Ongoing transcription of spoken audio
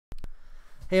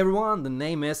Hey everyone, the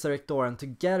name is Erik, and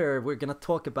together we're gonna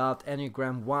talk about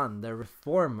Enneagram One, the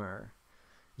reformer.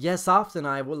 Yes, often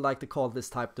I would like to call this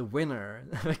type the winner,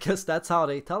 because that's how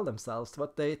they tell themselves,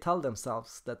 what they tell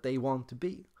themselves that they want to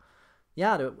be.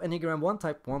 Yeah, the Enneagram One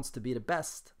type wants to be the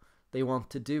best. They want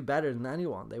to do better than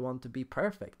anyone. They want to be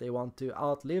perfect. They want to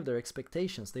outlive their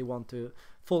expectations. They want to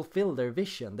fulfill their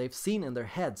vision. They've seen in their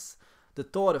heads the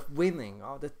thought of winning,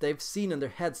 or that they've seen in their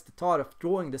heads the thought of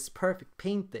drawing this perfect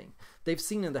painting. They've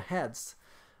seen in their heads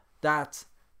that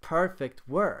perfect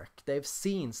work. They've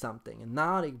seen something, and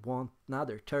now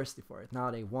they're thirsty for it. Now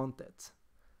they want it.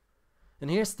 And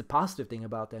here's the positive thing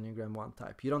about the Enneagram One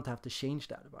type. You don't have to change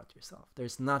that about yourself.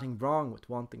 There's nothing wrong with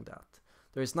wanting that.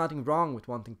 There is nothing wrong with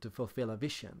wanting to fulfill a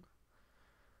vision.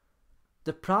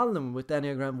 The problem with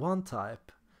Enneagram One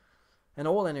type, and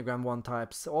all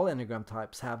Enneagram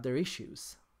types have their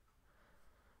issues,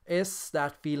 is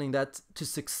that feeling that to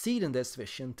succeed in this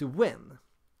vision, to win,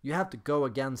 you have to go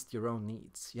against your own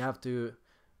needs. You have to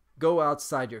go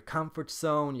outside your comfort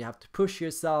zone. You have to push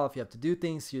yourself. You have to do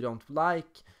things you don't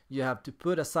like. You have to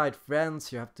put aside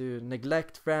friends. You have to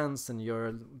neglect friends and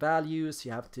your values.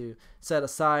 You have to set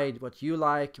aside what you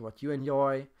like, what you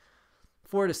enjoy,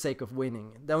 for the sake of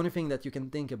winning. The only thing that you can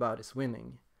think about is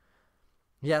winning.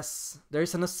 Yes, there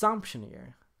is an assumption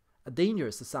here, a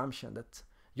dangerous assumption, that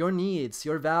your needs,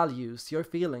 your values, your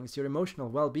feelings, your emotional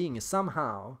well-being is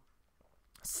somehow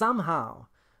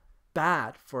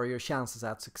bad for your chances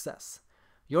at success.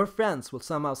 Your friends will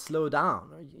somehow slow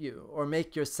down you or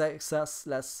make your success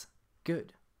less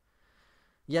good.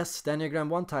 Yes, the Enneagram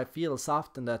One type feels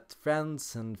often that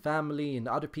friends and family and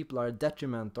other people are a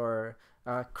detriment or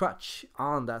a crutch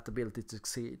on that ability to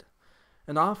succeed.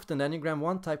 And often the Enneagram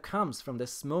One type comes from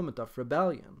this moment of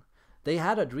rebellion. They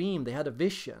had a dream, they had a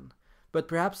vision, but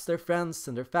perhaps their friends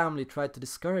and their family tried to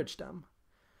discourage them.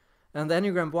 And the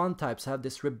Enneagram One types have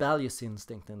this rebellious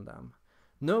instinct in them.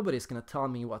 Nobody's gonna tell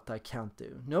me what I can't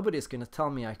do. Nobody's gonna tell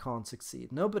me I can't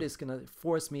succeed. Nobody's gonna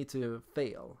force me to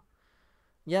fail.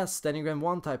 Yes, the Enneagram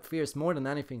One type fears more than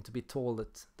anything to be told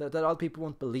that other people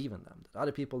won't believe in them, that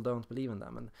other people don't believe in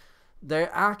them. And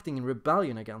they're acting in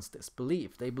rebellion against this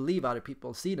belief. They believe other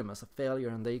people see them as a failure,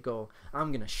 and they go,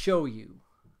 I'm gonna show you.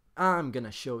 I'm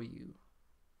gonna show you.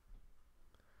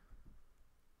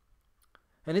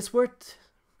 And it's worth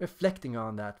reflecting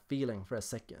on that feeling for a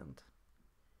second.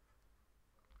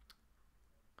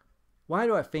 Why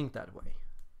do I think that way?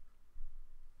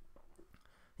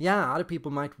 Yeah, other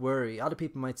people might worry. Other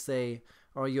people might say,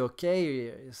 are you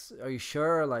okay? Are you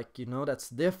sure? Like, you know, that's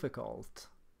difficult.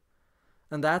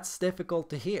 And that's difficult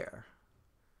to hear.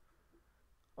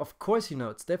 Of course you know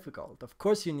it's difficult. Of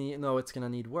course you know it's gonna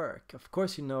need work. Of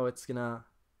course you know it's gonna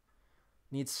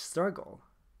need struggle.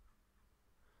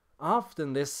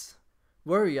 Often this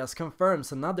worry as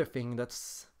confirms another thing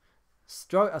that's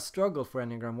a struggle for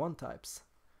Enneagram One types.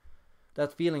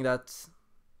 That feeling that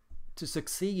to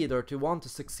succeed or to want to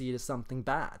succeed is something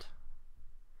bad.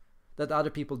 That other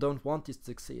people don't want you to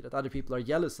succeed. That other people are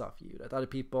jealous of you. That other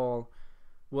people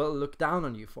will look down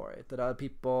on you for it. That other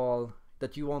people,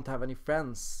 that you won't have any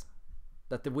friends.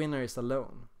 That the winner is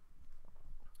alone.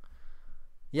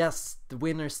 Yes, the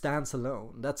winner stands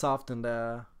alone. That's often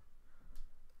the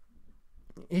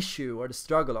issue or the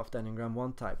struggle of the Enneagram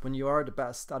One type. When you are the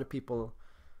best, other people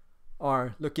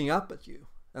are looking up at you.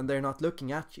 And they're not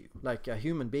looking at you like a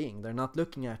human being. They're not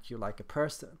looking at you like a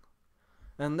person.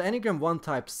 And the Enneagram One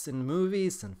types in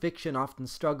movies and fiction often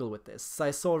struggle with this.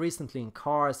 I saw recently in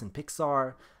Cars and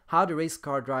Pixar how the race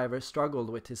car driver struggled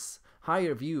with his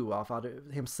higher view of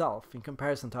himself in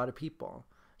comparison to other people.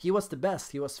 He was the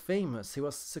best, he was famous, he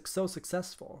was so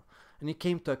successful. And he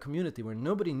came to a community where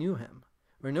nobody knew him,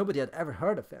 where nobody had ever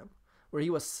heard of him, where he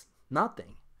was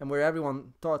nothing, and where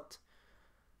everyone thought,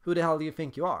 who the hell do you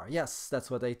think you are? Yes, that's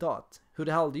what they thought. Who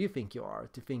the hell do you think you are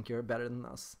to think you're better than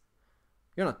us?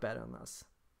 You're not better than us.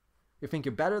 You think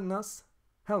you're better than us?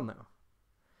 Hell no.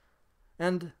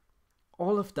 And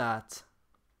all of that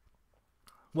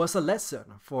was a lesson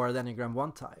for the Enneagram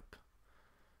One type.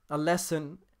 A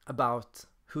lesson about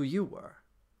who you were.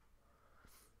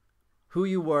 Who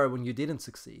you were when you didn't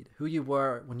succeed. Who you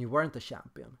were when you weren't a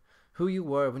champion. Who you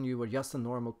were when you were just a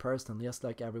normal person, just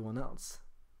like everyone else.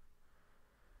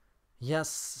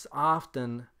 Yes,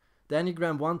 often the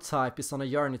Enneagram One type is on a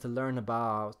journey to learn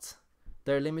about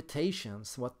their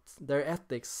limitations, what their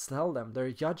ethics tell them,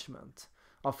 their judgment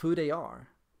of who they are.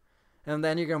 And the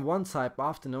Enneagram One type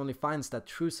often only finds that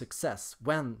true success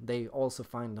when they also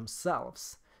find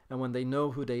themselves, and when they know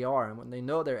who they are, and when they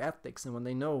know their ethics, and when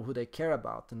they know who they care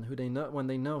about, and when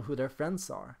they know who their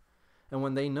friends are, and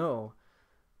when they know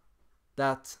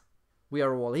that we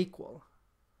are all equal.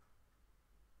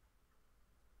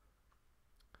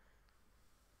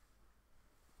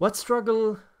 What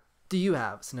struggle do you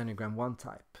have as an Enneagram 1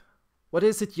 type? What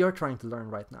is it you're trying to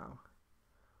learn right now?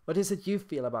 What is it you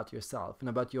feel about yourself and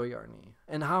about your journey?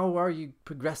 And how are you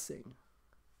progressing?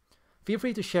 Feel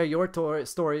free to share your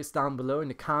stories down below in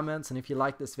the comments, and if you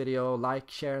like this video, like,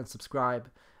 share, and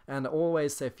subscribe. And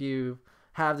always, if you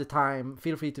have the time,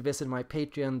 feel free to visit my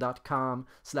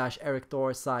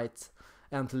patreon.com/ErikThor site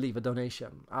and to leave a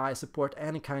donation. I support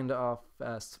any kind of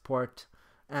support,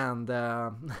 and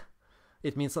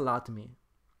it means a lot to me.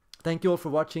 Thank you all for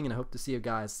watching, and I hope to see you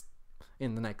guys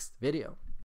in the next video.